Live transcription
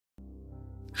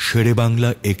শেরে বাংলা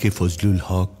একে ফজলুল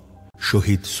হক,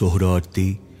 শহীদ সোহরাওয়ার্দী,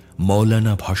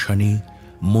 মৌলানা ভাসানী,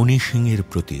 মণি সিংয়ের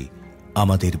প্রতি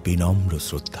আমাদের বিনম্র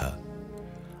শ্রদ্ধা।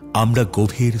 আমরা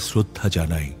গভীর শ্রদ্ধা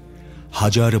জানাই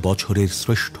হাজার বছরের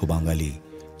শ্রেষ্ঠ বাঙালি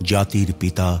জাতির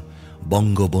পিতা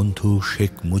বঙ্গবন্ধু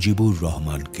শেখ মুজিবুর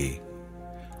রহমানকে।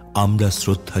 আমরা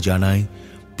শ্রদ্ধা জানাই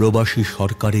প্রবাসী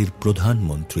সরকারের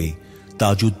প্রধানমন্ত্রী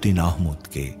তাজউদ্দিন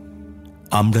আহমদকে।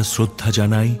 আমরা শ্রদ্ধা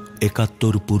জানাই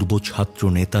 ৭১ পূর্ব ছাত্র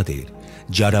নেতাদের,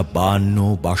 যারা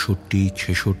 ৫২, ৬২,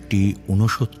 ৬৬,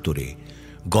 ৬৯-এ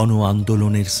গণ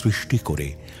আন্দোলনের সৃষ্টি করে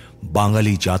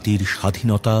বাঙালি জাতির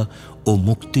স্বাধীনতা ও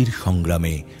মুক্তির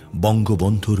সংগ্রামে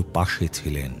বঙ্গবন্ধুর পাশে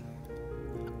ছিলেন।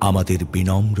 আমাদের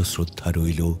বিনম্র শ্রদ্ধা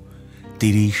রইল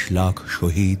 ৩০ লাখ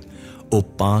শহীদ ও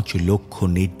 ৫ লক্ষ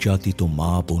নির্যাতিত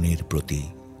মা বোনের প্রতি।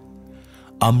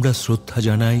 আমরা শ্রদ্ধা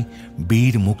জানাই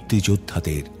বীর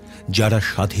মুক্তিযোদ্ধাদের, যারা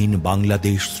স্বাধীন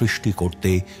বাংলাদেশ সৃষ্টি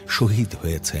করতে শহীদ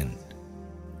হয়েছেন।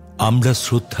 আমরা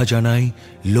শ্রদ্ধা জানাই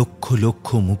লক্ষ লক্ষ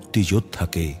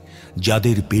মুক্তিযোদ্ধাকে,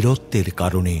 যাদের বীরত্বের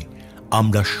কারণে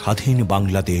আমরা স্বাধীন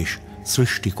বাংলাদেশ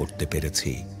সৃষ্টি করতে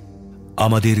পেরেছি।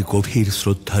 আমাদের গভীর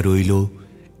শ্রদ্ধা রইল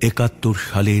 ৭১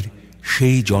 সালের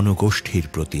সেই জনগোষ্ঠীর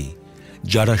প্রতি,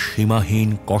 যারা সীমাহীন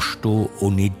কষ্ট ও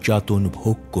নির্যাতন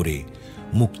ভোগ করে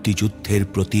মুক্তিযুদ্ধের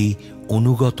প্রতি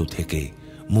অনুগত থেকে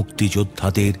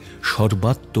মুক্তিযোদ্ধাদের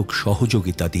সর্বাত্মক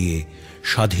সহযোগিতা দিয়ে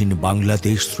স্বাধীন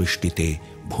বাংলাদেশ সৃষ্টিতে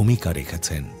ভূমিকা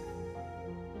রেখেছেন।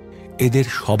 এদের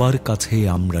সবার কাছে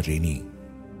আমরা ঋণী।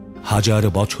 হাজার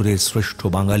বছরের শ্রেষ্ঠ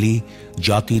বাঙালি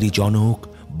জাতির জনক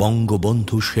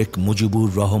বঙ্গবন্ধু শেখ মুজিবুর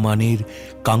রহমানের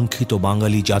কাঙ্ক্ষিত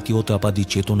বাঙালি জাতীয়তাবাদী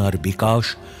চেতনার বিকাশ,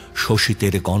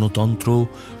 শোষিতের গণতন্ত্র,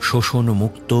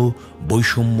 শোষণমুক্ত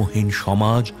বৈষম্যহীন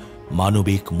সমাজ,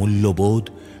 মানবিক মূল্যবোধ,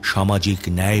 সামাজিক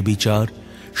ন্যায় বিচার,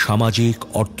 সামাজিক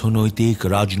অর্থনৈতিক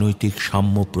রাজনৈতিক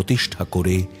সাম্য প্রতিষ্ঠা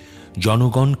করে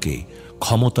জনগণকে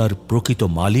ক্ষমতার প্রকৃত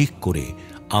মালিক করে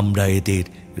আমরা এদের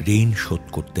ঋণ শোধ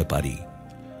করতে পারি।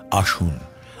 আসুন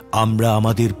আমরা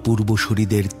আমাদের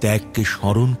পূর্বসূরীদের ত্যাগকে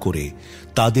স্মরণ করে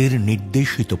তাদের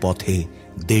নির্দেশিত পথে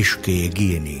দেশকে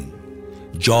এগিয়ে নিই।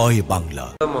 জয় বাংলা।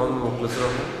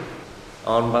 মোকলেসুর,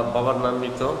 আমার বাবার নাম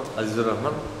মৃত আজিজুর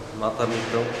রহমান, মাতা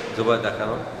মৃত জুবাইদা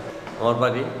খানম। আমার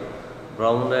বাড়ি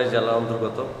ব্রাহ্মণবাড়িয়া জেলার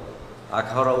অন্তর্গত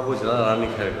আখাউড়া উপজেলা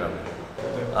রানীখার গ্রামে।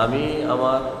 আমি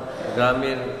আমার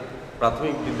গ্রামের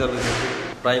প্রাথমিক বিদ্যালয় থেকে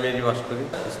প্রাইমারি পাস করি।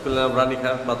 স্কুলের নাম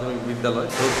রানীখার প্রাথমিক বিদ্যালয়।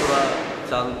 চৌচুড়া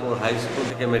চাঁদপুর হাই স্কুল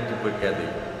থেকে মেট্রিক পরীক্ষা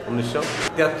দিই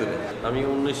 1973-এ। আমি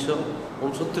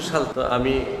 1969 সাল তো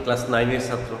আমি ক্লাস 9-এর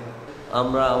ছাত্র।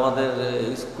 আমরা আমাদের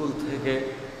স্কুল থেকে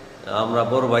আমরা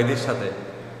বড় ভাইদের সাথে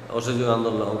অসহযোগ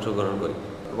আন্দোলনে অংশগ্রহণ করি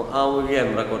এবং আওয়ামী লীগ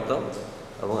আমরা করতাম।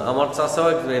 এবং আমার চাচাও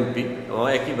একজন এমপি,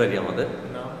 একই বাড়ি, আমাদের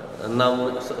নাম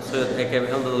সৈয়দ একে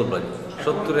আমদাদুল বাড়ি,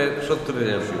 70-এর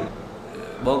এমপি।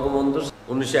 বঙ্গবন্ধু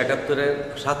 1971-এর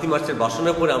 7ই মার্চের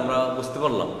ভাষণের পরে আমরা বুঝতে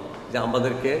পারলাম যে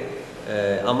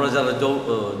আমরা যারা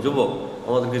যুবক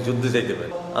আমাদেরকে যুদ্ধে যাইতে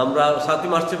পারি। আমরা 7ই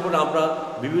মার্চের পরে আমরা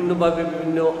বিভিন্নভাবে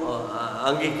বিভিন্ন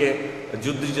আঙ্গিকে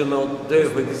যুদ্ধের জন্য তৈরি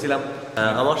হইতেছিলাম।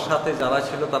 আমার সাথে যারা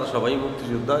ছিল তারা সবাই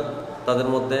মুক্তিযোদ্ধা। তাদের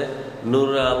মধ্যে নূর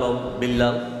আলম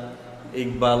বিল্লাল,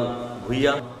 ইকবাল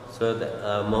ভুইয়া, সৈয়দ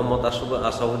মোহাম্মদ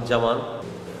আসাদুজ্জামান,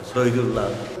 শহীদুল্লাহ,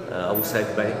 আবু সাইদ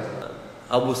ভাই,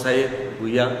 আবু সাইদ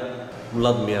ভুইয়া,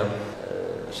 মুলাদ মিয়া,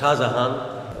 শাহজাহান,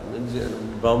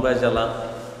 ব্রহ্মবাড়িয়া জেলা,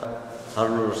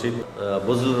 হারুনুর রশিদ,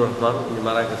 বজলুর রহমান, উনি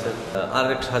মারা গেছেন।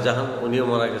 আরেক শাহজাহান, উনিও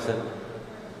মারা গেছেন।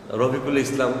 রফিকুল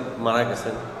ইসলাম মারা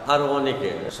গেছেন। আরও অনেকে।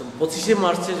 25শে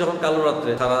মার্চে যখন কালো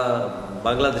রাত্রে সারা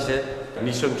বাংলাদেশে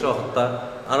নৃশংস হত্যা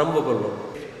আরম্ভ করলো,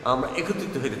 আমরা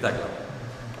একত্রিত হইতে থাকলাম।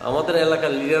 আমাদের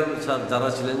এলাকার লিডার যারা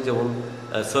ছিলেন, যেমন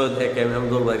সৈয়দ একে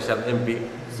আমদাদুল বাড়ি সাহেব এমপি,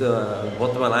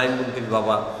 বর্তমান আইনমন্ত্রীর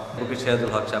বাবা ফকির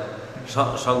সিরাজুল হক সাহেব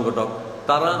সংগঠক,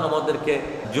 তারা আমাদেরকে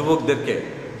যুবকদেরকে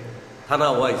থানা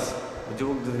ওয়াইজ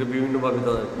যুবকদেরকে বিভিন্নভাবে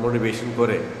মোটিভেশন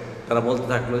করে তারা বলতে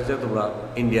থাকলো যে তোমরা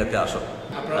ইন্ডিয়াতে আসো।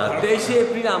 23শে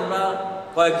এপ্রিল আমরা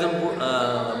কয়েকজন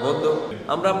বন্ধু,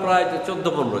 আমরা প্রায়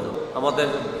 14-15 জন, আমাদের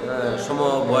সম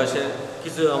বয়সে,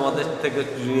 কিছু আমাদের থেকে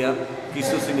জুনিয়র,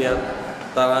 কিছু সিনিয়র,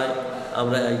 তারাই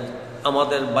আমরা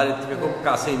আমাদের বাড়ি থেকে খুব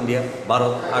কাছে ইন্ডিয়া,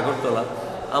 ভারত, আগরতলা।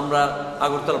 আমরা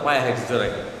আগরতলা পায়ে হেঁটে চলে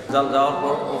গেলাম। যাওয়ার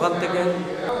পর ওখান থেকে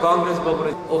কংগ্রেস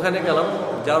ভবনে ওখানে গেলাম।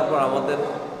 যাওয়ার পর আমাদের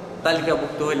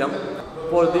তালিকাভুক্ত হইলাম।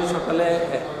 পরের দিন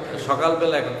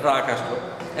সকালবেলা একটা ট্রাক আসলো,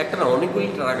 একটা না অনেকগুলি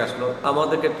ট্রাক আসলো।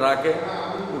 আমাদেরকে ট্রাকে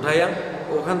উঠাইয়া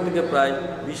ওখান থেকে প্রায়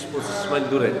 20-25 মাইল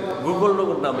দূরে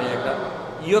গুগলনগর নামে একটা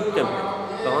ইয়ত ক্যাম্পে,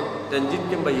 তখন ট্রানজিট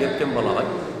ক্যাম্প বা ইয়ত ক্যাম্প বলা হয়,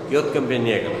 ইয়ত ক্যাম্পে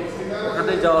নিয়ে গেল।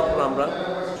 ওখানে যাওয়ার পর আমরা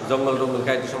জঙ্গল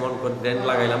কাইতে সমান করে টেন্ট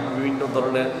লাগাইলাম। বিভিন্ন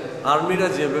ধরনের আর্মিরা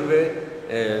যেভাবে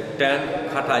ট্যান্ট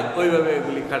খাটাই, ওইভাবে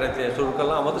এগুলি খাটাইতে শুরু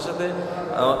করলাম। আমাদের সাথে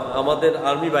আমাদের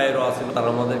আর্মি বাইরেও আছে, তারা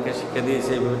আমাদেরকে শিক্ষা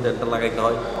দিয়েছে এইভাবে ট্যান্টটা লাগাইতে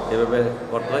হয়, এভাবে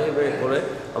করতে হয়। এভাবে করে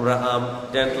আমরা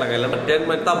ট্যান্ট লাগাইলাম। ট্যান্ট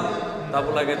মানে তাবু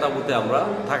লাগে, তাবুতে আমরা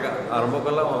থাকা আরম্ভ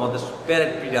করলাম। আমাদের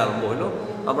প্যারেড পিড়ে আরম্ভ হলো।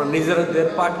 আমরা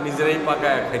নিজেরাই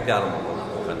পাকায় খাইতে আরম্ভ করলাম।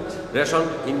 ওখানে রেশন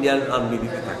ইন্ডিয়ান আর্মি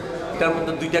দিতে থাকে। এটার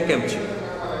মধ্যে 2টা ক্যাম্প ছিল।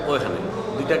 ওইখানে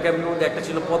 2টা ক্যাম্পের মধ্যে একটা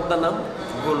ছিল পদ্মা নাম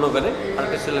গোলনগরে, আর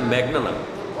একটা ছিল মেঘনা নাম।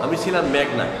 আমি ছিলাম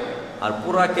মেঘনায়। আর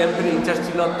পুরা ক্যাম্পের ইনচার্জ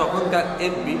ছিল তখনকার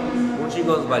এমপি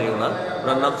মুন্সিগঞ্জ বাড়ি,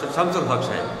 ওনার নাম ছিল শামসুল হক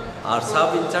সাহেব। আর সাব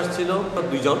ইনচার্জ ছিল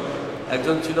 2জন।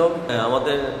 একজন ছিল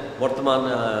আমাদের বর্তমান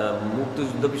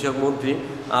মুক্তিযুদ্ধ বিষয়ক মন্ত্রী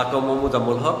আকম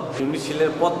মোজাম্মল হক, উনি ছিলেন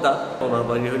পদ্মা, ওনার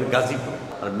বাড়ি হইল গাজীপুর।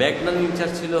 আর মেঘনার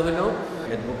ইনচার্জ ছিল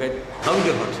অ্যাডভোকেট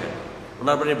হামিদুল হক সাহেব,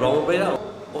 ওনার বাড়ি ব্রহ্মবাড়িয়া।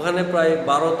 ওখানে প্রায়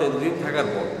 12-13 দিন থাকার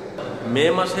পর মে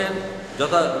মাসের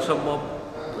যথাসম্ভব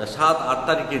 7-8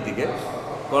 তারিখের দিকে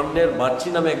কর্নেল বার্চি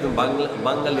নামে একজন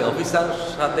বাঙালি অফিসার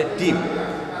সাথে টিম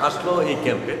আসলো এই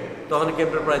ক্যাম্পে। তখন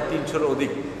ক্যাম্পের প্রায় 300-র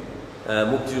অধিক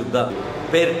মুক্তিযোদ্ধা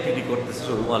পিটি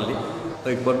করতেছে মারলি।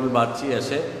 ওই কর্নেল বার্চি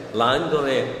এসে লাইন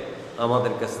ধরে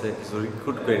আমাদের কাছ থেকে কিছু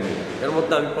রিক্রুট করে নিল। এর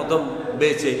মধ্যে আমি প্রথম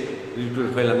বেচে রিক্রুট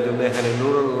হইলাম। জন্য এখানে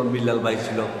নুরুল বিল্লাল ভাই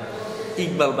ছিল,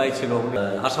 ইকবাল ভাই ছিল,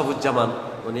 আশাফুজ্জামান,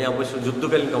 উনি অবশ্য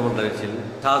যুদ্ধকালীন কমান্ডারে ছিলেন,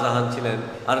 শাহজাহান ছিলেন,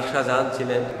 আর শাহজাহান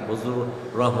ছিলেন, মজুর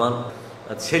রহমান,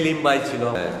 সেলিম ভাই ছিল,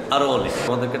 আরও অনেক।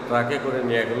 আমাদেরকে ট্রাকে করে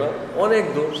নিয়ে গেলো অনেক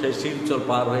দূর, সেই শিলচর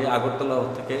পার হয়ে আগরতলা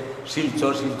থেকে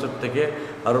শিলচর থেকে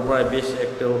আরও প্রায় বেশ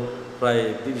প্রায়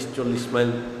 30-40 মাইল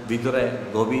ভিতরে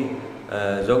গভীর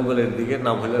জঙ্গলের দিকে,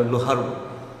 নাম হলো লোহারু।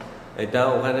 এটা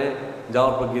ওখানে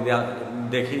যাওয়ার পর গিয়ে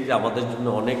দেখি যে আমাদের জন্য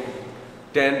অনেক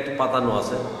টেন্ট পাতানো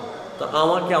আছে। তো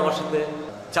আমার সাথে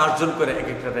 4 জন করে এক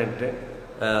একটা টেন্টে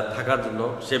থাকার জন্য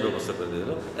সে ব্যবস্থা করে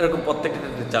দিল। এরকম প্রত্যেকটা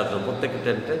টেন্টে 4 জন, প্রত্যেকটা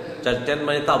টেন্টে টেন্ট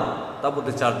মানে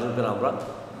তাবুতে 4 জন করে আমরা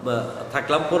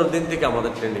থাকলাম। পরের দিন থেকে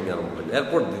আমাদের ট্রেনিং আরম্ভ হলো।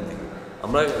 এরপর দিন থেকে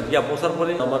আমরা গিয়া পৌঁছার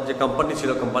পরে আমার যে কোম্পানি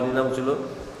ছিল, কোম্পানির নাম ছিল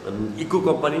ইকো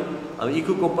কোম্পানি। আমি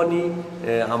ইকো কোম্পানি,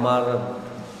 আমার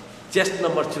চেস্ট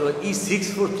নাম্বার ছিল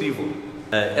E6434।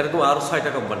 এরকম আরও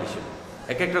 6টা কোম্পানি ছিল।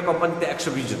 এক একটা কোম্পানিতে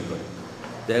 120 জন করে।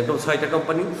 এরকম 6টা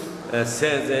কোম্পানি, সে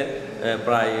যে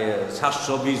প্রায়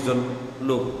 720 জন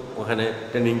লোক ওখানে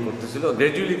ট্রেনিং করতেছিল।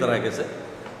 গ্র্যাজুয়ালি তারা গেছে।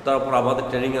 তারপর আমাদের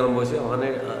ট্রেনিং আরম্ভ হয়েছে। ওখানে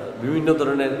বিভিন্ন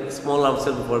ধরনের স্মল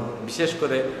আর্মসের উপর, বিশেষ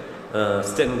করে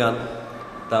স্টেন গান,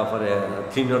 তারপরে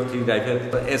 303 rifle,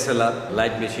 SLR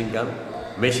light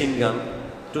machine gun,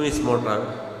 twins motor,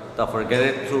 তারপরে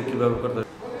গ্রেনেড থ্রো কীভাবে করতে।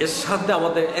 এর সাথে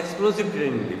আমাদের এক্সপ্লোসিভ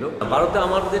ট্রেনিং দিল। ভারতে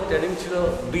আমাদের ট্রেনিং ছিল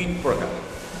 2 প্রকার।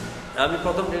 আমি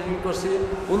প্রথম ট্রেনিং করছি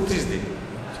 29 দিন।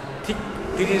 ঠিক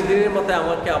 30 দিনের মধ্যে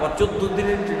আমাকে আবার 14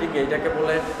 দিনের ট্রেনিংয়ে, এটাকে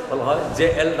বলা হয়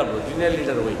JLW, জুনিয়র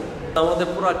লিডার উইং। আমাদের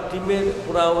পুরো টিমের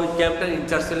ওই ক্যাম্পের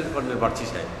ইনচার্জ ছিলেন কর্নেল বার্চি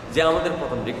সাহেব, যে আমাদের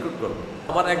প্রথম রিক্রুট করলো।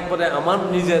 আমার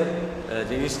নিজের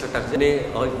যে ইনস্ট্রাক্টর, যিনি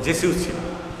জেসিউ ছিল,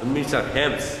 মিস্টার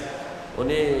হ্যামস,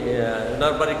 উনি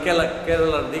ওনার বাড়ি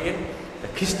কেরালার দিকে,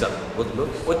 খ্রিস্টান বুঝলো,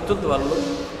 অত্যন্ত ভালো লোক।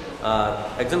 আর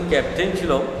একজন ক্যাপ্টেন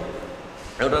ছিল,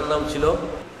 ওনার নাম ছিল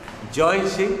জয়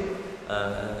সিং,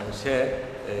 সে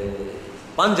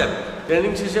পাঞ্জাবি।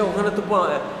 ট্রেনিং শেষে ওখানে তো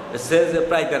সে যে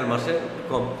প্রায় 1.5 মাসে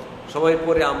কম সবাই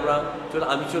পরে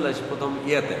আমি চলে আসি প্রথম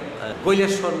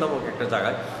কৈলাসর নামক একটা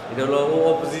জায়গায়। এটা হলো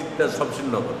অপোজিট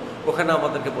শমশেরনগর। ওখানে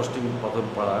আমাদেরকে পোস্টিং প্রথম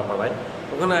পাড়ায়।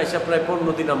 ওখানে এসে প্রায়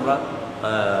 15 দিন আমরা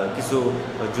কিছু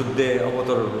যুদ্ধে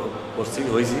অবতরণ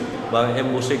হয়েছি বা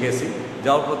বসে গেছি।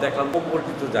 যাওয়ার পর দেখলাম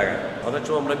অপরিচিত জায়গায় অনেক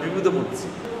সময় আমরা বিপদে পড়তেছি।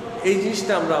 এই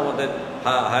জিনিসটা আমরা আমাদের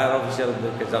হায়ার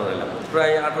অফিসারদেরকে জানালাম।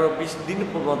 প্রায় 18-20 দিন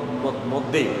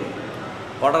মধ্যেই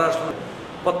অর্ডার আসলো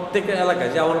প্রত্যেকের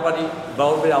এলাকায়, যে আমার বাড়ি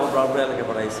ব্রাহ্মণবাড়ি, আমার ব্রাহ্মণবাড়ি এলাকায়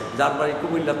বাড়াইছে, যার বাড়ি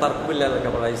কুমিল্লা তার কুমিল্লা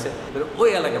এলাকায় বাড়াইছে, ওই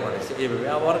এলাকায় বাড়াইছে। এইভাবে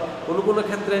আবার কোনো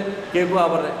ক্ষেত্রে কেউ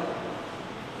আবার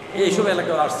এইসব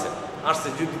এলাকায় আসছে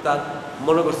যদি তার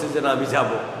মনে করছে যে না আমি যাব,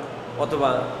 অথবা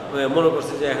মনে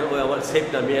করছে যে ওই আমার সেফ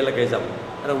না, আমি এলাকায় যাবো,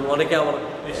 এরকম অনেকে আমার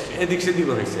এদিক সেদিক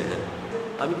হয়েছে। হ্যাঁ,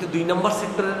 আমি তো 2 নম্বর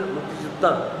সেক্টরের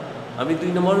মুক্তিযোদ্ধা। আমি 2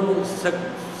 নম্বর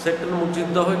সেক্টরের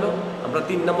মুক্তিযোদ্ধা হইল, আমরা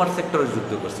 3 নম্বর সেক্টরে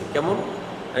যুদ্ধ করছি। কেমন?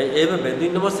 এইভাবে 2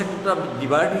 নম্বর সেক্টরটা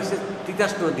ডিভাইড হয়েছে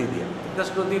তিতাস নদী দিয়ে। তিতাস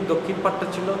নদীর দক্ষিণ পাটটা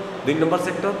ছিল 2 নম্বর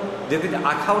সেক্টর, যেদিকে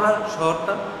আখাউড়া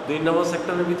শহরটা 2 নম্বর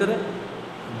সেক্টরের ভিতরে।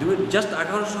 জাস্ট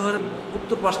আখাউড়া শহরের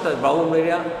উত্তর পাশটা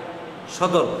ব্রাহ্মণবাড়িয়া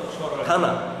সদর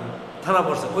থানা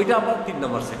পড়ছে, ওইটা আবার 3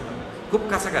 নম্বর সেক্টর, খুব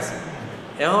কাছাকাছি।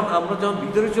 এখন আমরা যখন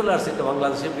ভিতরে চলে আসছি, এটা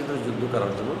বাংলাদেশের ভিতরে যুদ্ধ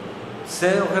করার জন্য, সে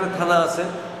ওখানে থানা আছে।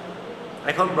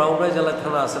 এখন ব্রাহ্মণবাড়িয়া জেলায়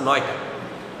থানা আছে 9টা।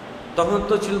 তখন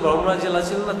তো ছিল ব্রাহ্মণবাড়িয়া জেলা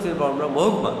ছিল না, ছিল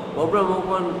ব্রাহ্মণবাড়িয়া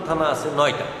মহকুমা থানা আছে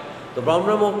 9টা। তো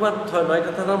ব্রাহ্মণবাড়িয়া মহকুমার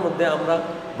 9টা থানার মধ্যে আমরা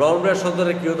ব্রাহ্মণবাড়িয়া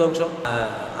সদরের কিয়দংশ,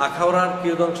 আখাউড়ার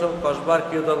কিয়দংশ, কসবার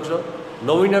কিয়দংশ,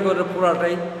 নবীনগরের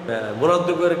পুরাটাই,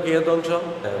 মুরাদনগরের কিয়দংশ,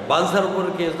 বানসার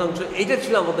উপরের কিয়দংশ, এইটা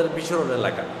ছিল আমাদের বিচরণ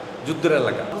এলাকা, যুদ্ধের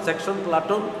এলাকা। সেকশন,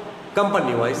 প্লাটুন,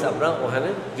 কোম্পানি ওয়াইজ আমরা ওখানে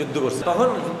যুদ্ধ করছি। তখন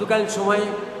যুদ্ধকালীন সময়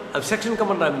আমি সেকশন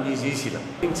কমান্ডার আমি নিজেই ছিলাম।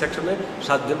 3 সেকশনে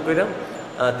 7 জন করে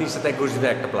 321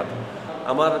 জনের একটা প্লাটুন।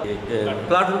 আমার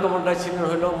প্লাটুন কমান্ডার ছিলেন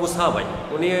হলো মুসা ভাই,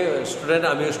 উনি স্টুডেন্ট,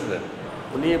 আমিও স্টুডেন্ট।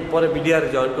 উনি পরে বিডিআর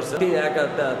জয়েন করছেন।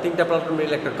 3টা প্লাটুন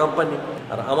মিলে একটা কোম্পানি।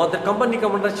 আর আমাদের কোম্পানি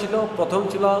কমান্ডার ছিল, প্রথম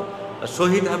ছিল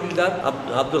শহীদ হাবিলদার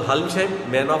আব্দুল হালিম সাহেব,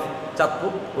 ম্যান অফ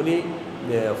চাঁদপুর। উনি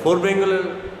 4 বেঙ্গলের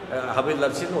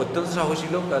হাবিলদার ছিলেন, অত্যন্ত সাহসী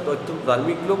লোক, অত্যন্ত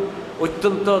ধার্মিক লোক,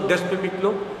 অত্যন্ত দেশপ্রেমিক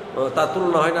লোক। তার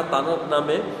তুলনা হয় না। তার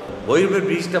নামে ভৈরবের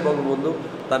ব্রিজটা বঙ্গবন্ধু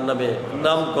তার নামে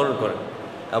নামকরণ করেন।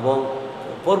 এবং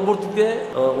পরবর্তীতে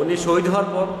উনি শহীদ হওয়ার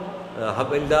পর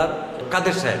হাবিলদার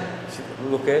কাদের সাহেব,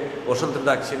 লোকে বসন্ত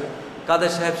ডাক ছিলেন,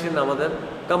 কাদের সাহেব ছিলেন আমাদের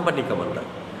কোম্পানি কমান্ডার।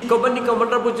 কোম্পানি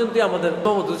কমান্ডার পর্যন্ত আমাদের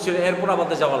তহবিল ছিল, এরপর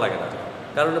আমাদের যাওয়া লাগে না,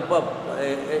 কারণ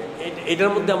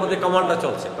এটার মধ্যে আমাদের কমান্ডার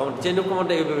চলছে, চেইন অফ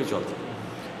কমান্ডার এইভাবে চলছে।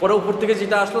 পরে উপর থেকে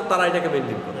যেটা আসলো তারা এটাকে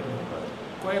মেনটেন করে।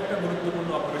 কয়েকটা গুরুত্বপূর্ণ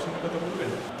অপারেশনের কথা বলবেন?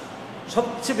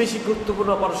 সবচেয়ে বেশি গুরুত্বপূর্ণ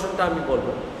অপারেশনটা আমি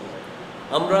বলবো,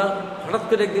 আমরা হঠাৎ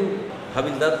করে একদিন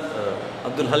হাবিলদার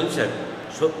আব্দুল হালিম সাহেব,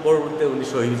 পরবর্তীতে উনি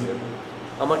শহীদ ছিলেন,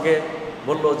 আমাকে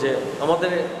বললো যে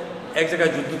আমাদের এক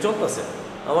জায়গায় যুদ্ধ চলতেছে।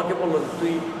 আমাকে বললো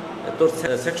তুই তোর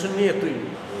সেকশন নিয়ে তুই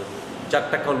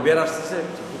 4টা কনভেয়ার আসতেছে,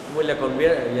 কুমিল্লা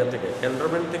কনভেয়ার ইয়া থেকে,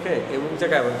 ক্যান্টনমেন্ট থেকে, এমন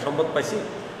জায়গায় আমি সম্মত পাইছি,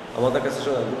 আমাদের কাছে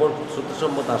সূত্র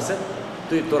সম্মত আসছে,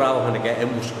 তুই তোরা ওখানে গিয়ে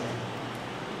অ্যাম্বুশ কর।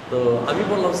 তো আমি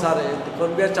বললাম স্যার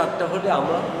কনভেয়ার 4টা হলে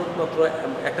আমরা মাত্র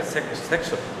একটা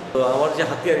সেকশন, তো আমার যে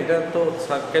হাতিয়ার এটা তো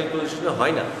ক্যালকুলেশনে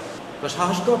হয় না, তো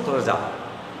সাহস কর তোরা যা,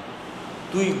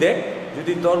 তুই দেখ,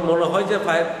 যদি তোর মনে হয় যে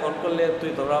ফায়ার অন করলে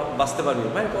তোরা বাঁচতে পারবি,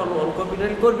 ফায়ার অন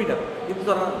করবি না, কিন্তু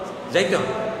তোরা যাইতে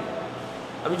হবে।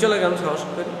 আমি চলে গেলাম সাহস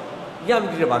করে, গিয়ে আমি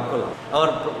গিয়ে বাক করলাম আমার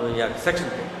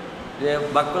সেকশনকে, যে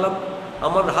বাক করলাম।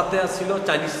 আমার হাতে ছিল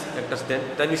চাইনিজ একটা স্ট্যান্ড,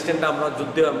 চাইনিজ স্ট্যান্ডটা আমরা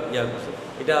যুদ্ধে করছি,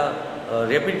 এটা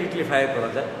র্যাপিডলি ফায়ার করা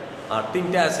যায়। আর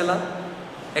 3টা আসেলা,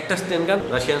 একটা স্ট্যান্ড গান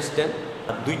রাশিয়ান স্ট্যান্ড,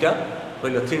 আর 2টা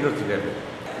হইল 303 রাইফেল।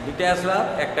 2টা আসেলা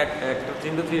একটা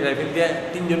 303 রাইফেল দিয়ে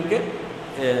 3 জনকে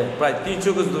প্রায় 300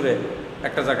 গজ দূরে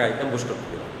একটা জায়গায় অ্যাম্বুশ করতে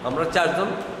দিলাম। আমরা 4 জন,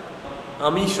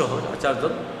 আমি সহ 4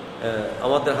 জন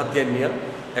আমাদের হাতিয়ার নিয়ে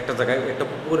একটা জায়গায়, একটা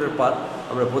পুকুরের পার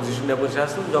আমরা পজিশনে বসে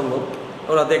আসলাম, জঙ্গল।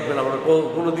 ওরা দেখবেন আমরা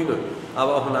কোনোদিনও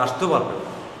আবার ওখানে আসতেও পারবেন,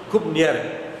 খুব নিয়ারে,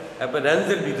 একবার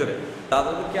রেঞ্জের ভিতরে।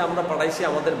 তাদেরকে আমরা পাঠাইছি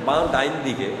আমাদের ডাইন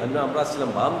দিকে, আমরা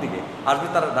আসছিলাম বাম দিকে, আসবে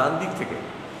তারা ডান দিক থেকে।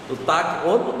 তো তাকে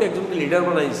ওর মধ্যে একজনকে লিডার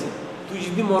বানাইছি, তুই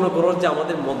যদি মনে করো যে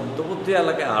আমাদের মধ্যবর্তী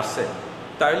এলাকায় আসছে,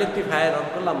 তাহলে তুই ফায়ার অন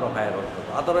করলে আমরা ফায়ার অন করবো,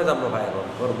 আদারওয়াইজ আমরা ফায়ার অন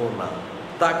করবো না।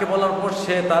 তাকে বলার পর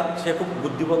সে খুব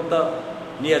বুদ্ধিমত্তা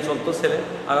নিয়ে চলতো ছেলে।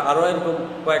 আর আরও এরকম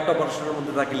কয়েকটা অপারেশনের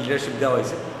মধ্যে তাকে লিডারশিপ দেওয়া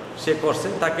হয়েছে, সে করছে,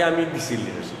 তাকে আমি দিছি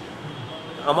লিডারশিপ,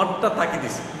 আমারটা তাকে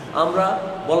দিছি। আমরা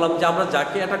বললাম যে আমরা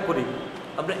যাকে অ্যাটাক করি,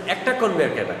 আমরা একটা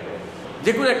কনভেয়ারকে অ্যাটাক করি,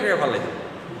 যে কোনো একটাকে ফালাই দিই।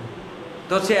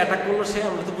 তো সে অ্যাটাক করলো,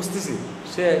 আমরা তো বুঝতেছি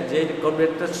সে যে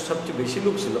কনভেয়ারটা সবচেয়ে বেশি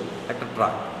লোক ছিল, একটা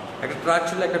ট্রাক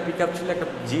ছিল, একটা পিক আপ ছিল, একটা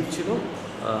জিপ ছিল,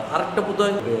 আরেকটা বোধ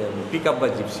হয় পিক আপ বা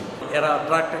জিপ ছিল। এরা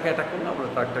ট্রাকটাকে অ্যাটাক করলো, আমরা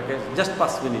ট্রাকটাকে জাস্ট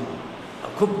 5 মিনিট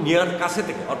খুব নিয়ার কাছে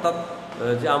থেকে, অর্থাৎ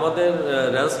যে আমাদের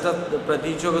রেঞ্জটা প্রায়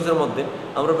 300 গজের মধ্যে,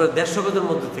 আমরা প্রায় 150 গজের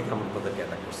মধ্যে থেকে আমরা তাদেরকে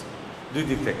অ্যাটাক করছি 2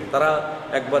 দিক থেকে। তারা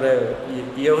একবারে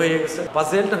হয়ে গেছে,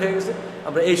 পাজেলটা হয়ে গেছে।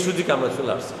 আমরা এই সুযোগে আমরা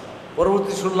চলে আসছি।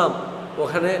 পরবর্তী শুনলাম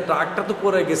ওখানে ট্রাকটা তো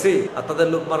পড়ে গেছেই, আর তাদের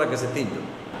লোক মারা গেছে 3 জন।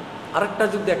 আরেকটা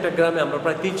যুদ্ধে একটা গ্রামে আমরা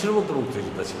প্রায় 300-এর মতো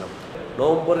মুক্তিযোদ্ধা ছিলাম।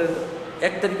 নভেম্বরের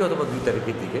 1 তারিখে অথবা 2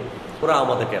 তারিখের দিকে ওরা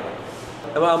আমাদেরকে অ্যাটাক,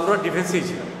 এবং আমরা ডিফেন্সেই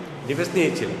ছিলাম, ডিফেন্স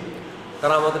নিয়েছিলাম।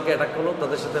 তারা আমাদেরকে অ্যাটাক করলো,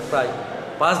 তাদের সাথে প্রায়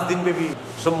 5 দিনব্যাপী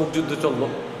সম্মুখ যুদ্ধ চললো,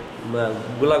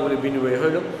 গোলাগুলি বিনিময়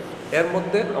হইল। এর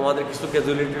মধ্যে আমাদের কিছু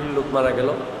ক্যাজুয়ালিটির লোক মারা গেল,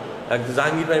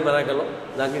 জাহাঙ্গীর ভাই মারা গেল।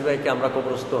 জাহাঙ্গীর ভাইকে আমরা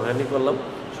কবরস্থ হ্যানি করলাম,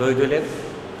 শহীদ হইলেন।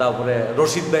 তারপরে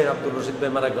আব্দুল রশিদ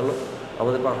ভাই মারা গেল,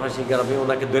 আমাদের পাশাপাশি গ্রামে,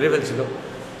 ওনাকে ধরে ফেলছিল।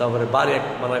 তারপরে বারেক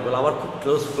মারা গেল, আমার খুব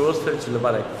ক্লোজ ফ্রেন্ড ছিল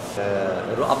বারেক।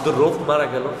 আব্দুল রৌফ মারা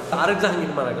গেল, আরেক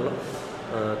জাহাঙ্গীর মারা গেল,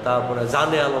 তারপরে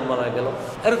জানে আলম মারা গেল।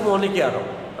 এরকম অনেকে আরও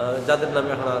যাদের নামে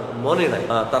এখন মনে নাই,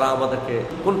 তারা আমাদেরকে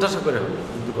কোণঠাসা করে হলো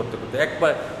যুদ্ধ করতে করতে।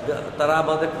 একবার তারা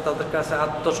তাদের কাছে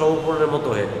আত্মসমর্পণের মতো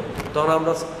হয়ে গেল। তখন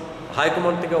আমরা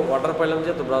হাইকমান্ড থেকে অর্ডার পাইলাম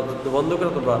যে তোমরা যুদ্ধ বন্ধ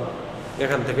করে তোমরা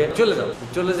এখান থেকে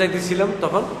চলে যাইতেছিলাম।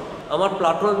 তখন আমার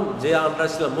প্লাটুন যে আন্ডার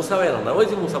ছিল মুসা ভাই আন্ডার, ওই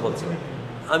যে মুসা বলছিল,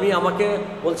 আমাকে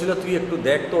বলছিল তুই একটু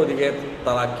দেখ তো ওদিকে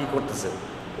তারা কি করতেছে,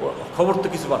 খবর তো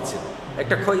কিছু পাচ্ছি।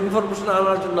 একটা ইনফরমেশন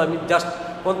আনার জন্য আমি জাস্ট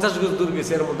 50 গজ দূর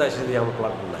গেছি, এর মধ্যে এসে দিয়ে আমার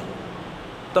প্লাটুন নাই।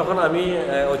 তখন আমি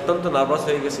অত্যন্ত নার্ভাস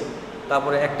হয়ে গেছি।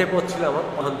 তারপরে একটাই পথ ছিল আমার,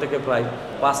 ওখান থেকে প্রায়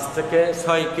 5 থেকে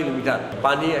 6 কিলোমিটার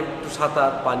পানি, একটু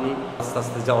সাঁতার, পানি আস্তে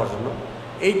আস্তে যাওয়ার জন্য।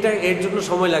 এর জন্য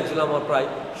সময় লাগছিল আমার প্রায়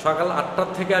সকাল 8টার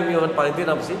থেকে আমি আমার পানিতে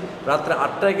নামছি, রাত্রে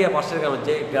 8টায় গিয়ে পাশের গ্রামে,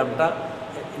 যে গ্রামটা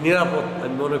নিরাপদ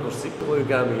আমি মনে করছি, ওই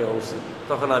গ্রামে গিয়ে উঠছি।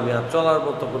 তখন আমি আর চলার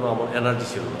মতো কোনো আমার এনার্জি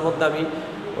ছিল না। তার মধ্যে আমি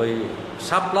ওই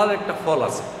শাপলার একটা ফল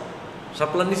আছে,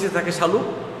 শাপলার নিচে থাকে শালু,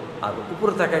 আর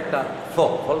উপরে থাকে একটা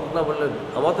ফল না বললে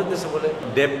আমাদের দেশে বলে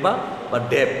ডেব্বা বা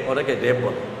ডেব, অনেকে ডেব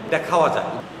বলে, এটা খাওয়া যায়।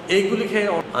 এইগুলি খেয়ে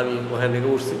আমি ওখান থেকে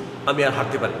উঠছি। আমি আর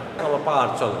হাঁটতে পারি, আমার পা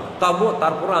আর চলে না।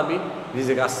 তারপরে আমি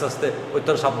নিজেকে আস্তে আস্তে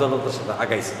অত্যন্ত সাবধানতার সাথে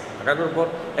আগাইছি। আগানোর পর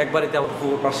একবারিতে আমার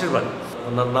পুকুর পাশের বাড়ি,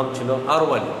 ওনার নাম ছিল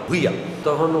আরোবালি ভুইয়া।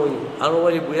 তখন ওই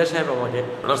আরোবালি ভুইয়া সাহেব আমাকে,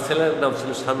 ওনার ছেলের নাম ছিল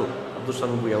শানু, আব্দুল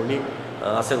শানু ভুইয়া, উনি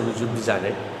আছেন, উনি যুদ্ধে যায়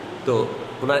নাই। তো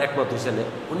ওনার একমাত্র ছেলে,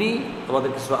 উনি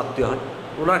আমাদের কিছু আত্মীয় হয়।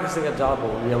 ওনার কাছে যাওয়ার পর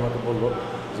উনি আমাকে বললো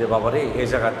যে বাবারে, এই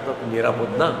জায়গাটা তো নিরাপদ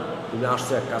না, তুমি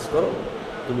আসছো, এক কাজ করো,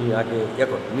 তুমি আগে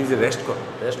করো, নিজে রেস্ট করো।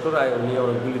 উনি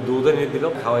অনেকগুলি দুধ এনে দিল,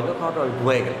 খাওয়াটা আমি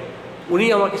ঘুমাই গেলাম। উনি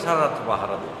আমাকে সারা রাত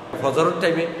পাহারা দিল। ফজরের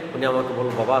টাইমে উনি আমাকে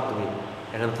বললো, বাবা তুমি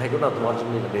এখানে থাকো না, তোমার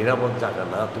জন্য নিরাপদ জায়গা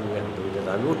না, তুমি এখন তুমি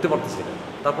আমি উঠতে পারতেছি না।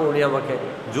 তারপর উনি আমাকে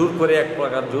জোর করে, এক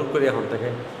প্রকার জোর করে এখন থেকে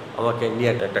আমাকে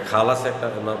নিয়ে একটা খাল আছে, একটা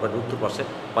উত্তর পাশে,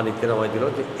 পানিতে নামাই দিল,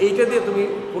 যে এইটা দিয়ে তুমি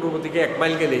পূর্ব দিকে 1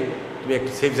 মাইল গেলেই তুমি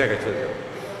একটা সেফ জায়গায় চলে যাবে।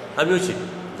 আমিও ছিল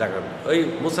জায়গাটা ওই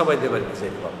মুসাবাইদের বাড়িতে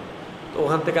যেতে পারবো। তো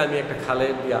ওখান থেকে আমি একটা খালে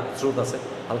স্রোত আছে,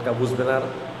 হালকা বুঝবে না,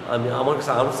 আর আমার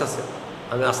কাছে আর্মস আছে।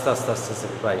 আমি আস্তে আস্তে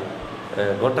প্রায়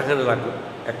ঘন্টাখানে লাগলো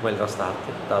 1 মাইল রাস্তা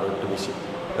হাঁটতে, তারও একটু বেশি,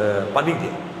 পানি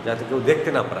দিয়ে, যাতে কেউ দেখতে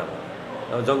না পারে।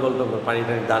 জঙ্গল পানি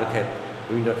দাঁড় খেত,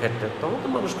 বিভিন্ন ক্ষেত্রে, তখন তো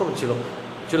মানুষ কম ছিল,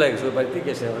 চলে গেছে। ওই বাড়িতে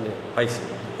গেছে, মানে পাইছি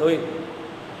ওই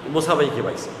মোসাবাইকে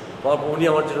পাইছি। তারপর উনি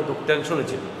আমার জন্য তো টেনশনে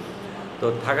ছিল। তো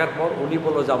থাকার পর উনি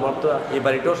বললো যে আমার তো এই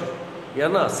বাড়িটাও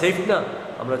না, সেফ না,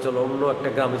 আমরা চলো অন্য একটা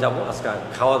গ্রামে যাবো, আজকে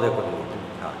খাওয়া দাওয়া করে নিই, তুমি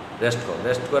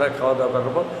রেস্ট করে খাওয়া দাওয়া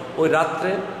করার পর ওই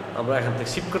রাত্রে আমরা এখান থেকে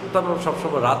শিফট করতাম।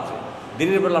 সবসময় রাত্রে,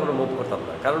 দিনের বেলা আমরা মুভ করতাম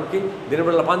না, কারণ কি দিনের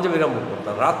বেলা পাঞ্জাবিরা মুভ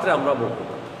করতাম, রাত্রে আমরা মুভ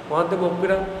করতাম। ওখান থেকে মুভ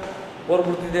করে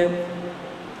পরবর্তীতে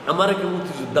আমার একটা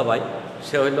মুক্তিযোদ্ধা ভাই,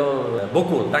 সে হইল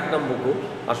বকুল, ডাক নাম বকুল,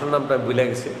 আসল নামটা ভুলে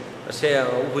গেছে। সে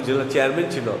উপজেলার চেয়ারম্যান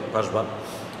ছিল কসবা,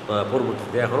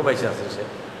 পরবর্তীতে এখনও বাইসে আছে সে।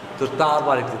 তো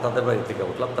তাদের বাড়ি থেকে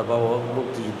উঠলাম। তার বাবা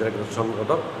মুক্তিযুদ্ধের একজন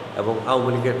সংগঠক এবং আওয়ামী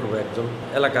লীগের কোনো একজন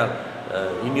এলাকার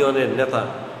ইউনিয়নের নেতা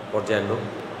পর্যায়ের লোক।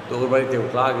 তো ওর বাড়িতে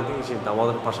উঠলাম, আগে থেকে সে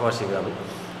আমাদের পাশাপাশি গ্রামে।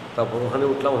 তারপর ওখানে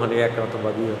উঠলাম, ওখানে 1 রাত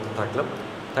বা 2 রাত থাকলাম।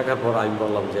 থাকার পর আমি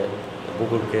বললাম যে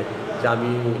বকুলকে যে আমি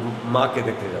মাকে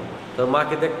দেখতে যাব। তো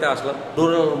মাকে দেখতে আসলাম,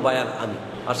 নুরুল আলম ভাই আর আমি।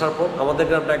 আসার পর আমাদের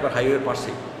গ্রামটা একবার হাইওয়ের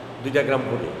পাশেই, 2টা গ্রাম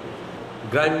পরে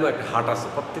গ্রাম্য একটা হাট আছে,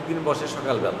 প্রত্যেকদিন বসে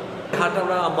সকালবেলা। হাট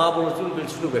আমরা মা বলে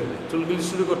চুলগুলি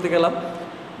শুরু করতে গেলাম।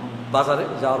 বাজারে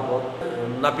যাওয়ার পর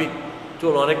নাপিত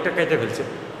চুল অনেকটা কেটে ফেলছে।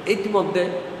 ইতিমধ্যে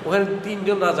ওখানে 3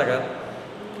 জন রাজাকার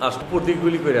উপর দিক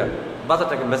গুলি করে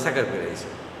বাজারটাকে মেসাকার করে দিয়েছে।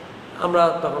 আমরা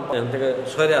তখন এখান থেকে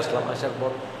সরে আসলাম। আসার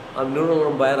পর আমি নুরুল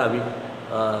আলম ভাইয়ের আমি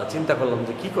চিন্তা করলাম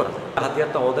যে কী করা যায়। হাতিয়ার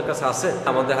তো আমাদের কাছে আছে,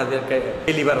 আমাদের হাতিয়ারকে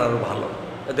ডেলিভার আরও ভালো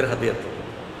এদের হাতিয়ার থেকে।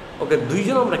 ওকে 2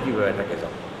 জন আমরা কীভাবে এটাকে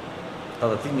যাবো,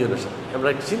 তাদের 3 জনের সাথে আমরা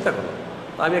একটু চিন্তা করলাম।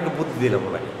 আমি একটা বুদ্ধি দিলাম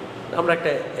ওনাকে, আমরা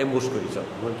একটা অ্যাম্বুশ করি। চল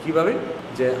কীভাবে,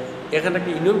 যে এখানে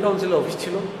একটা ইউনিয়ন কাউন্সিলের অফিস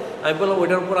ছিল। আমি বললাম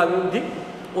ওইটার উপর আমি উঠি,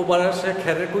 ও পাড়ার সে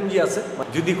খেরের কুঞ্জি আছে,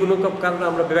 যদি কোনো কারণে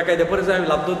আমরা বেকায়দা পড়ে যাই আমি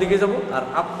লাবদোর দিকে যাবো, আর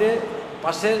আপনি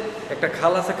পাশে একটা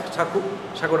খাল আছে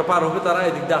সাঁকুটা পার হবে, তারা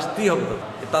এদিক দিয়ে আসতেই হবে,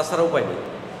 তাছাড়া উপায় নেই।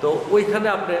 তো ওইখানে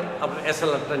আপনার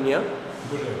এসএলআরটা নিয়ে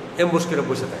অ্যাম্বুশ করে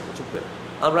বসে থাকে চুপ করে।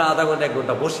 আমরা আধা ঘন্টা 1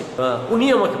 ঘন্টা বসি। উনি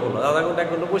আমাকে বললো আধা ঘন্টা 1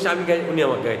 ঘন্টা বসে আমি উনি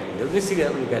আমাকে গাইডলাইন দিই, উনি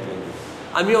সিরিয়াল, উনি গাইডলাইন দিই।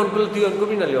 আমি অন করলে তুই অন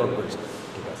করবি, নাহলে অন করিস না,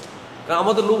 ঠিক আছে। কারণ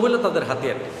আমাদের লোক হলে তাদের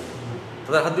হাতিয়ার,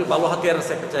 তাদের হাতে ভালো হাতিয়ার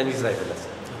আছে, একটা চাইনিজ রাইফেল আছে,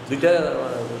 2টা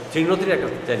চিহ্নতির একটা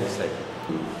চাইনিজ রাইফেল।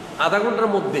 আধা ঘন্টার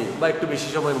মধ্যেই বা একটু বেশি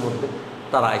সময়ের মধ্যে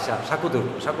তারা আইসা সাঁকুতে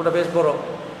উঠলো। সাঁকুটা বেশ বড়,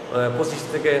 25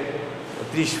 থেকে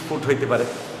 30 ফুট হইতে পারে,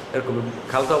 এরকম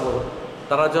খালটাও বড়।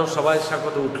 তারা যখন সবাই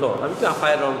সাঁকুতে উঠলো, আমি তো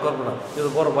ফায়ার অন করবো না, কিন্তু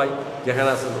বড় ভাই যেখানে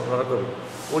আছেন ওরা করবো।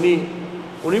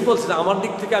 উনি বলছিলেন আমার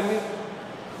দিক থেকে আমি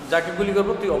যাকে গুলি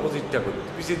করবো তুই অপোজিটটা করবি,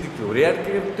 তুই পিছের দিক থেকে, রেয়ার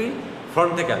থেকে তুই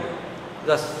ফ্রন্ট থেকে আনি।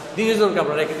 জাস্ট 3 জনকে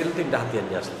আমরা রেখে দিলে 3টা হাতিয়ার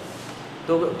নিয়ে আসলাম।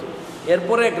 তো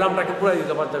এরপরে গ্রামটাকে পুরাই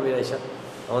দিল পাঞ্জাবির আইসা,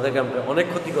 আমাদের গ্রামটা অনেক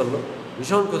ক্ষতি করলো,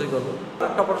 ভীষণ ক্ষতি করলো।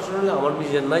 একটা অপারেশন হলো আমার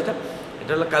নিজের না,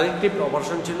 এটা হলো কালেকটিভ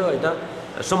অপারেশন ছিল। এটা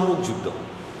সম্মুখ যুদ্ধ,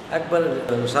 একবার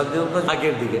স্বাধীনতার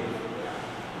আগের দিকে।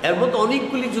 এর মধ্যে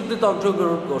অনেকগুলি যুদ্ধে তো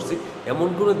অংশগ্রহণ করছি, এমন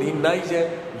কোনো দিন নাই যে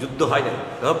যুদ্ধ হয় নাই।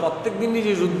 প্রত্যেক দিনই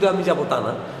যে যুদ্ধে আমি যাবো তা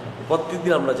না,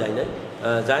 প্রত্যেকদিন আমরা যাই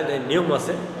নাই, নিয়ম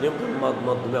আছে, নিয়মের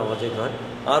মাধ্যমে আমার যেতে হয়।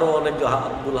 আরও অনেক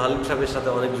আব্দুল হালিম সাহেবের সাথে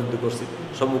অনেক যুদ্ধ করছি,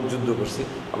 সম্মুখ যুদ্ধ করছি,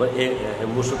 আবার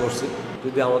এমবুশও করছি,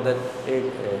 যদি আমাদের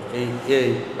এই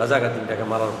রাজাকার তিনটাকে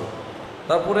মারার পর।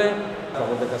 তারপরে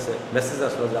আমাদের কাছে মেসেজ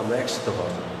আসলো যে আমরা একসাথে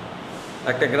হওয়া যায়।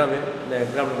 একটা গ্রামের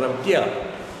গ্রাম টিয়া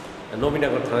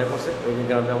নবীনগর থানায় পড়ছে, ওই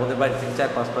গ্রামে আমাদের বাড়ি থেকে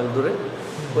 4-5 মাইল দূরে,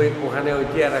 ওখানে ওই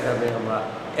টিয়ারা গ্রামে আমরা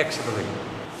একসাথে হই।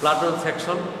 প্লাটুন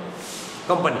সেকশন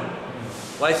কোম্পানি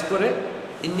ওয়াইজ করে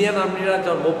ইন্ডিয়ান আর্মিরা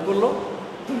যখন মুভ করলো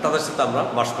তাদের সাথে আমরা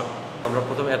বাস করলাম। আমরা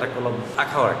প্রথমে অ্যাটাক করলাম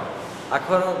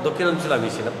আখাউড়া দক্ষিণাঞ্চলে আমি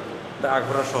ছিলাম,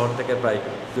 আখাউড়া শহর থেকে প্রায়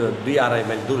 2-2.5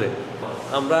 মাইল দূরে।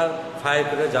 আমরা ফায়ার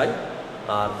করে যাই,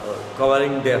 আর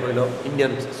কভারিং দেওয়া হইল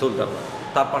ইন্ডিয়ান সোলজাররা,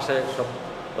 তার পাশে সব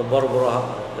বড় বড়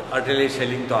আর্টিলারি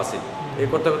শেলিং তো আছে। এই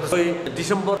করতে করতে ওই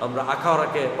ডিসেম্বর আমরা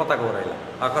আখাউড়াকে পতাকা উড়াইলাম,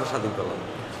 আখাউড়া স্বাধীন করলাম।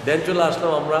 দেন চলে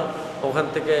আসলাম আমরা ওখান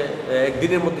থেকে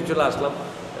একদিনের মধ্যে চলে আসলাম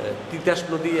তিতাস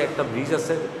নদী, একটা ব্রিজ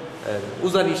আছে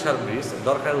উজানিসার ব্রিজ,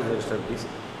 দরকার উজানিসার ব্রিজ,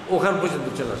 ওখান পর্যন্ত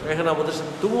চলে আসলাম। এখানে আমাদের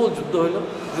সাথে তুমুল যুদ্ধ হইল,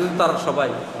 যদি তারা সবাই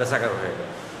বেচাকার হয়ে গেল।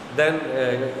 দেন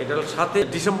এটা 7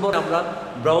 ডিসেম্বর আমরা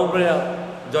ব্রাহ্মণবাড়িয়া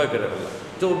জয় করে ফেললাম,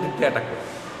 4 অ্যাটাক করলাম।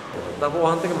 তারপর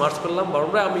ওখান থেকে মার্চ করলাম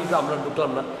ব্রাহ্মণবাড়িয়া। আমরা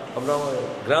ঢুকলাম না, আমরা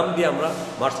গ্রাম দিয়ে আমরা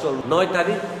মার্চ করলাম। 9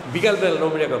 তারিখ বিকালবেলা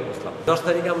নবীনগর পৌঁছলাম। 10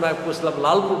 তারিখে আমরা পৌঁছলাম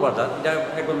লালপুর বাজার, এটা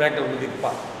একদম মেঘনা নদীর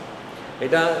পার।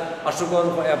 এটা আশুগঞ্জ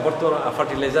বর্তমান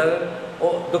ফার্টিলাইজারের ও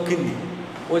দক্ষিণ দিক,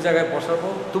 ওই জায়গায় বসার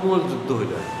পর তুমুল যুদ্ধ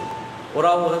হইল। ওরা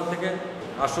ওখান থেকে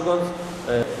আশুগঞ্জ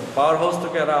পাওয়ার হাউস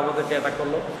থেকে এরা আমাদেরকে অ্যাটাক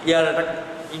করলো, এয়ার অ্যাটাক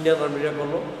ইন্ডিয়ান আর্মিরা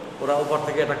করলো, ওরা ওপর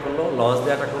থেকে অ্যাটাক করলো, লঞ্চ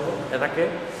দিয়ে অ্যাটাক করলো। এটাকে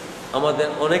আমাদের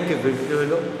অনেককে বিক্রি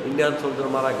হইলো, ইন্ডিয়ান সোলজার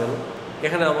মারা গেল।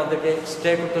 এখানে আমাদেরকে স্টে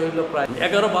করতে হইলো প্রায়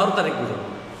 11-12 তারিখ পর্যন্ত।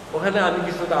 ওখানে আমি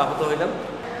কিছুটা আহত হইলাম।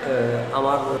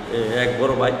 আমার এক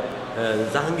বড় ভাই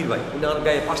জাহাঙ্গীর ভাই, উনার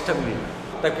গায়ে 5টা গুলি,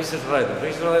 তাকে পিছিয়ে সরাই দেয়,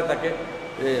 পিছিয়ে সরাই তাকে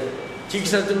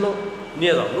চিকিৎসার জন্য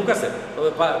নিয়ে যাও। লোক আছে তবে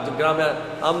গ্রামে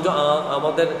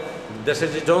আমাদের দেশের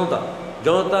যে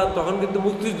জনতা তখন কিন্তু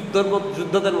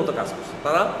যোদ্ধাদের মতো কাজ করছে।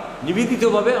 তারা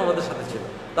নিবেদিতভাবে আমাদের সাথে ছিল।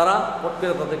 তারা পট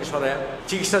করে তাদেরকে সরায়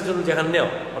চিকিৎসার জন্য যেখানে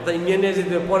নেওয়া, অর্থাৎ ইন্ডিয়া নিয়ে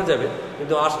যেতে পরে যাবে,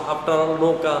 কিন্তু আফটার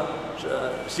নৌকা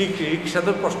রিক্সা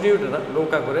তো প্রশ্নই ওঠে না,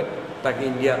 নৌকা করে তাকে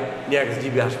ইন্ডিয়া নিয়ে গেছে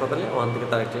জিবি হাসপাতালে। ওখান থেকে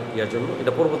তার একটা ইয়ার জন্য,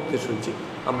 এটা পরবর্তীতে শুনছি।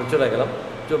 আমরা চলে গেলাম,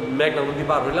 মেঘনা নদী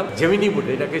পার হইলাম। জেমিনি বুট,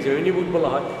 এটাকে জেমিনি বুট বলা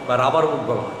হয় বা রাবার বুট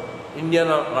বলা হয়, ইন্ডিয়ান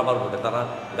রাবার বুটে তারা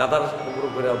গাদার উপর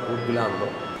করে বুটগুলো আনলো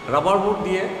রাবার বুট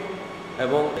দিয়ে।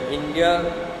 এবং ইন্ডিয়ার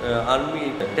আর্মি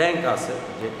ট্যাঙ্ক আছে,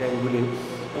 যে ট্যাঙ্কগুলি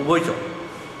উভয়চল,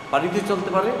 পানিতে চলতে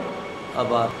পারে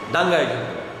আবার ডাঙ্গায়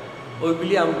চলতে পারে,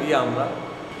 ওইগুলি দিয়ে আমরা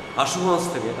আশুগঞ্জ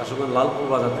লালপুর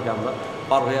বাজার থেকে আমরা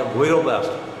পার হয়ে ভৈরবে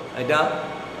আসলাম। এটা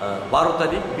 12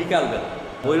 তারিখ বিকালবেলা।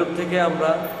 ভৈরব থেকে আমরা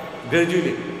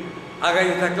গ্রাজুয়ালি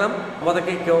আগাইতে থাকলাম।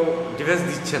 আমাদেরকে কেউ ডিফেন্স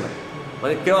দিচ্ছে না,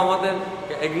 মানে কেউ আমাদের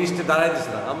এগেইনস্টে দাঁড়াই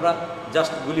দিচ্ছে না। আমরা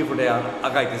জাস্ট গুলি ফুটে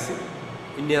আগাইতেছি।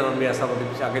 ইন্ডিয়ান আর্মি আছে আমাদের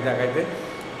পিছিয়ে আগাইতে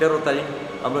 13 তারিখ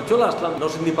আমরা চলে আসলাম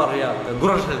নরসিংদী পার হইয়া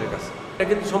গোরাশালের কাছে। এটা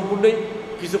কিন্তু সম্পূর্ণই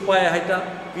কিছু পায়ে হাইটা,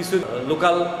 কিছু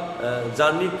লোকাল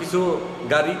জার্নি, কিছু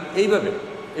গাড়ি, এইভাবে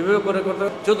করে করতে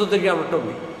 14 তারিখে আমরা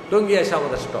টঙ্গি এসে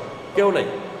আমাদের স্টপ, কেউ নাই,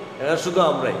 শুধু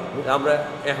আমরা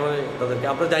এখন তাদেরকে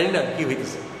আমরা জানি না কি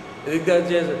হইতেছে। এদিক দিয়ে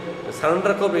যে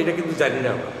সারেন্ডার করবে এটা কিন্তু জানি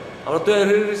না। আমরা তৈরি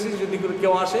হয়ে গেছি, যদি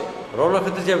কেউ আসে রওনা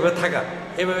ক্ষেত্রে যেভাবে থাকা,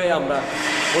 এভাবে আমরা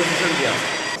পজিশন দিয়ে আসি।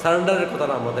 সারেন্ডারের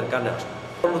কথাটা আমাদের কানে আসে।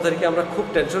 15 তারিখে আমরা খুব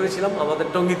টেনশনে ছিলাম, আমাদের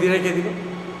টঙ্গি দিয়ে রেখে দিল।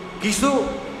 কিছু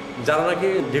যারা নাকি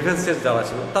ডিফেন্সের যারা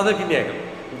ছিল তাদেরকে নিয়ে গেল,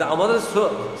 কিন্তু আমাদের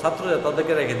ছাত্ররা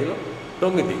তাদেরকে রেখে দিল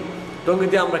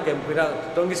টঙ্গিতে। আমরা ক্যাম্পেরা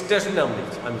টঙ্গি স্টেশনে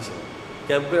আমি ছিলাম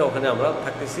ক্যাম্পে, ওখানে আমরা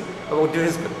থাকতেছি এবং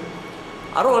ডিফেন্স করি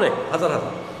আরও অনেক হাজার।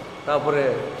 তারপরে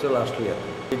চলে আসলো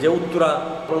এই যে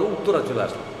উত্তরা চলে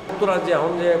আসলো। উত্তরা যে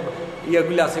এখন যে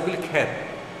ইয়েগুলি আছে, এগুলি ক্ষেত,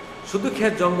 শুধু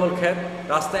ক্ষেত, জঙ্গল, ক্ষেত,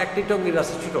 রাস্তা একটি টঙ্গির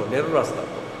রাস্তা, ছোটো নেরু রাস্তা,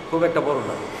 খুব একটা বড়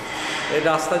না। এই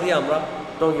রাস্তা দিয়ে আমরা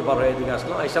টঙ্গি পার হয়ে এদিকে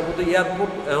আসলাম। আইসা বলতে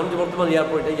এয়ারপোর্ট, এখন যে বর্তমান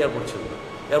এয়ারপোর্ট, এটা এয়ারপোর্ট ছিল না,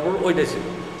 এয়ারপোর্ট ওইটাই ছিল।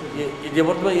 যে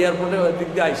বর্তমান এয়ারপোর্টে ওই দিক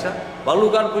দিয়ে আইসা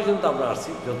বালুঘাট পর্যন্ত আমরা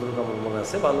আসছি, যতটুকু আমার মনে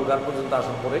আছে। বালুঘাট পর্যন্ত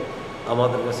আসার পরে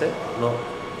আমাদের কাছে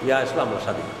আসলো, আমরা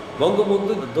স্বাধীন।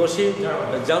 বঙ্গবন্ধু 10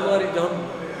 জানুয়ারি যখন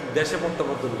দেশে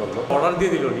প্রত্যাবর্তন করলো, অর্ডার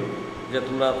দিয়ে দিল যে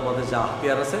তোমাদের যা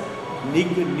হাতিয়ার আছে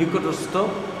নিকটস্থ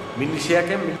মিলিশিয়া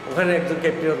ক্যাম্প, ওখানে একজন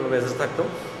ক্যাপ্টেন মেজর থাকতো,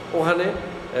 ওখানে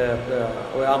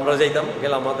আমরা যাইতাম,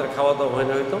 গেলে আমাদের খাওয়া দাওয়া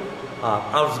ওখানে হইতো। আর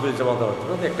আর্মসগুলি জমা দেওয়ার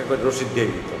জন্য একটা করে রসিদ দিয়ে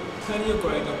দিত।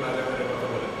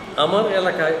 আমার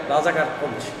এলাকায় রাজাকার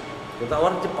কম ছিল, কিন্তু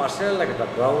আমার যে পাশের এলাকাটা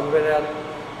ব্রাহ্মণবাড়িয়ার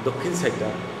দক্ষিণ সাইডটা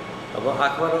এবং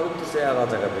আখাউড়া উত্তর সাইডে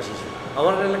রাজাকার বেশি ছিল।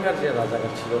 আমার এলাকার যে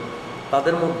রাজাকার ছিল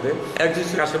তাদের মধ্যে একজন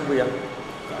ছিল কাশেম ভুইয়া,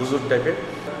 হুজুর টাইপের।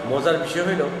 মজার বিষয়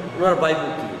হইল ওনার ভাই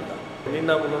মুক্তিযোদ্ধা, উনি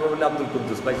নাম ওনার বলে আব্দুল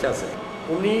কুদ্দুস পাইছে আছে।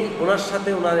 উনি ওনার সাথে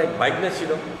ওনার এক ভাগ্নে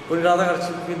ছিল, উনি রাজাকার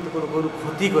ছিল কিন্তু কোনো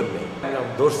ক্ষতি করে নেই,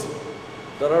 ধরছি।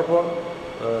 ধরার পর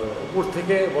উপর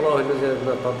থেকে বলা হইলো যে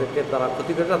তাদেরকে তারা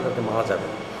ক্ষতি করে না, তাদেরকে মারা যাবে।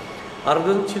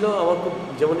 আরেকজন ছিল আমার খুব,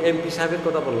 যেমন এমপি সাহেবের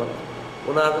কথা বললাম,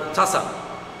 ওনার চাচা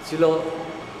ছিল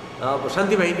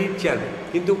শান্তি বাহিনীর চেয়ারম্যান,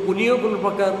 কিন্তু উনিও কোনো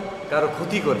প্রকার কারো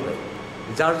ক্ষতি করে নাই।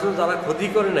 যার জন্য যারা ক্ষতি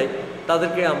করে নাই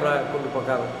তাদেরকে আমরা কোনো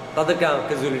প্রকার তাদেরকে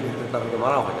ক্যাজুয়ালিটিতে তাদেরকে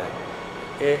মারা হয় নাই।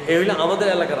 এই হইলে আমাদের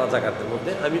এলাকার রাজাকারদের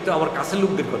মধ্যে। আমি তো আমার কাছের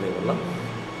লোকদের কথাই বললাম।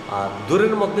 আর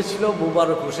দূরের মধ্যে ছিল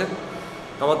মুবারক হোসেন,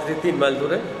 আমাদের 3 মাইল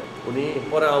দূরে। উনি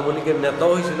পরে আওয়ামী লীগের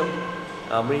নেতাও হয়েছিল,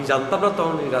 আমি জানতাম না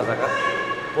তখন উনি রাজাকার,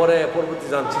 পরে পরবর্তী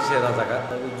জানছি সে রাজাকার।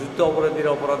 যুদ্ধ অপরাধীর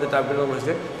অপরাধে ট্রাইব্যুনাল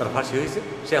হয়েছে, তার ফাঁসি হয়েছে,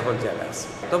 সে এখন জেলে আছে।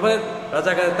 তবে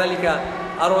রাজাকারের তালিকা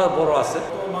আরও বড় আছে।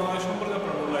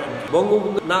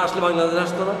 বঙ্গবন্ধু না আসলে বাংলাদেশ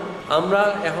আসতো না। আমরা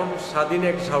এখন স্বাধীন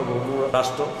এক সার্বভৌম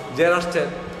রাষ্ট্র, যে রাষ্ট্রের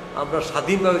আমরা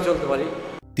স্বাধীনভাবে চলতে পারি।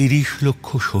 30 লক্ষ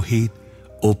শহীদ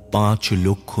ও 5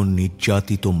 লক্ষ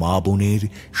নির্যাতিত মা বোনের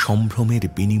সম্ভ্রমের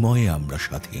বিনিময়ে আমরা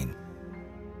স্বাধীন।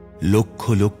 লক্ষ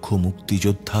লক্ষ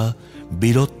মুক্তিযোদ্ধা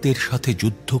বীরত্বের সাথে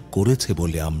যুদ্ধ করেছে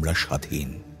বলে আমরা স্বাধীন।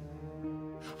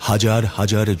 হাজার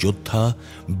হাজার যোদ্ধা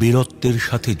বীরত্বের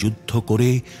সাথে যুদ্ধ করে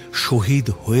শহীদ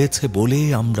হয়েছে বলে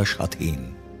আমরা স্বাধীন।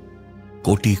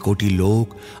 কোটি কোটি লোক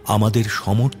আমাদের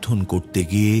সমর্থন করতে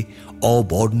গিয়ে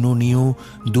অবর্ণনীয়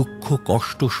দুঃখ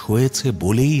কষ্ট সয়েছে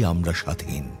বলেই আমরা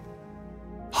স্বাধীন।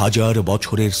 হাজার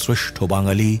বছরের শ্রেষ্ঠ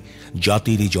বাঙালি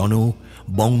জাতির জনক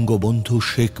বঙ্গবন্ধু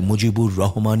শেখ মুজিবুর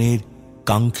রহমানের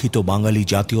কাঙ্ক্ষিত বাঙালি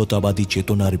জাতীয়তাবাদী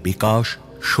চেতনার বিকাশ,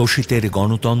 শোষিতের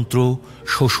গণতন্ত্র,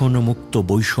 শোষণমুক্ত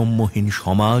বৈষম্যহীন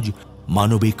সমাজ,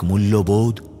 মানবিক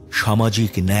মূল্যবোধ,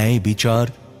 সামাজিক ন্যায় বিচার,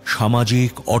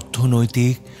 সামাজিক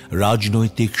অর্থনৈতিক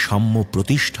রাজনৈতিক সাম্য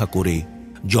প্রতিষ্ঠা করে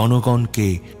জনগণকে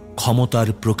ক্ষমতার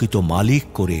প্রকৃত মালিক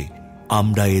করে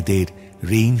আমরা এদের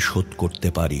ঋণ শোধ করতে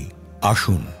পারি।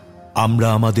 আসুন আমরা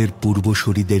আমাদের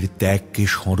পূর্বসূরীদের ত্যাগকে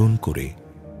স্মরণ করে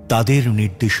তাদের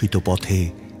নির্দেশিত পথে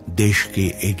দেশকে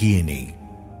এগিয়ে নেই।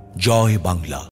 জয় বাংলা।